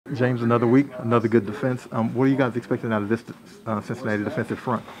James, another week, another good defense. What are you guys expecting out of this Cincinnati defensive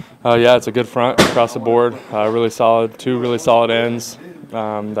front? Yeah, it's a good front across the board. Really solid, two really solid ends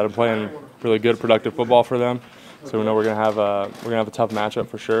that are playing really good, productive football for them. So we know we're gonna have a tough matchup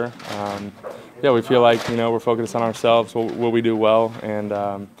for sure. Yeah, we feel like we're focused on ourselves, what we do well, and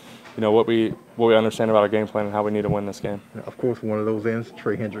what we understand about our game plan and how we need to win this game. Of course, one of those ends,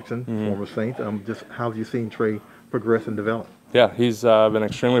 Trey Hendrickson, former Saint. Just how have you seen Trey progress and develop? Yeah, he's been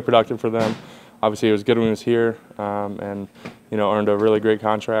extremely productive for them. Obviously, he was good when he was here, and earned a really great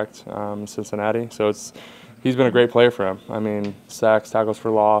contract in Cincinnati. So he's been a great player for him. I mean, sacks, tackles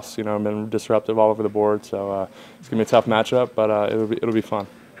for loss, been disruptive all over the board. So it's gonna be a tough matchup, but it'll be fun.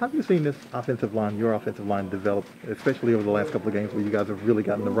 How have you seen this offensive line, your offensive line, develop, especially over the last couple of games where you guys have really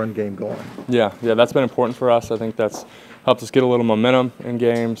gotten the run game going? Yeah, that's been important for us. I think that's helped us get a little momentum in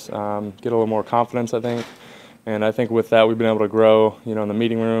games, get a little more confidence, I think. And I think with that, we've been able to grow, in the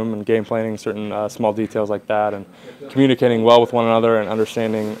meeting room and game planning, certain small details like that, and communicating well with one another and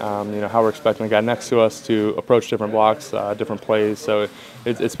understanding, how we're expecting the guy next to us to approach different blocks, different plays. So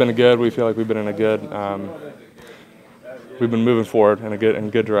it's been good. We feel like we've been in a good. We've been moving forward in a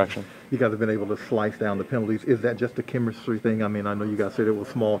good direction. You guys have been able to slice down the penalties. Is that just a chemistry thing? I mean, I know you guys said it was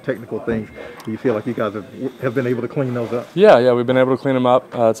small technical things. Do you feel like you guys have been able to clean those up? Yeah, we've been able to clean them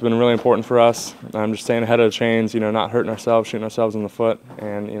up. It's been really important for us. Just staying ahead of the chains, not hurting ourselves, shooting ourselves in the foot,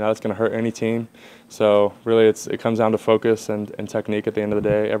 and that's going to hurt any team. So really, it comes down to focus and technique at the end of the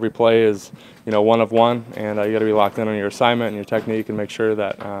day. Every play is, one of one, and you got to be locked in on your assignment and your technique, and make sure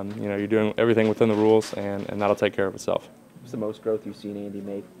that you're doing everything within the rules, and that'll take care of itself. What's the most growth you've seen Andy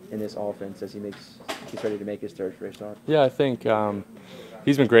make in this offense as he's ready to make his third straight start? Yeah, I think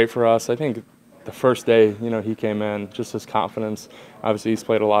he's been great for us. I think the first day, he came in, just his confidence. Obviously, he's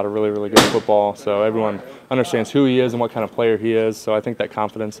played a lot of really, really good football, so everyone understands who he is and what kind of player he is. So I think that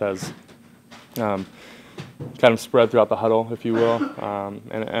confidence has kind of spread throughout the huddle, if you will.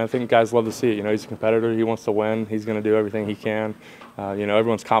 And I think guys love to see it. He's a competitor. He wants to win. He's going to do everything he can.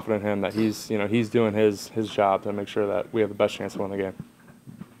 Everyone's confident in him that he's doing his job to make sure that we have the best chance to win the game.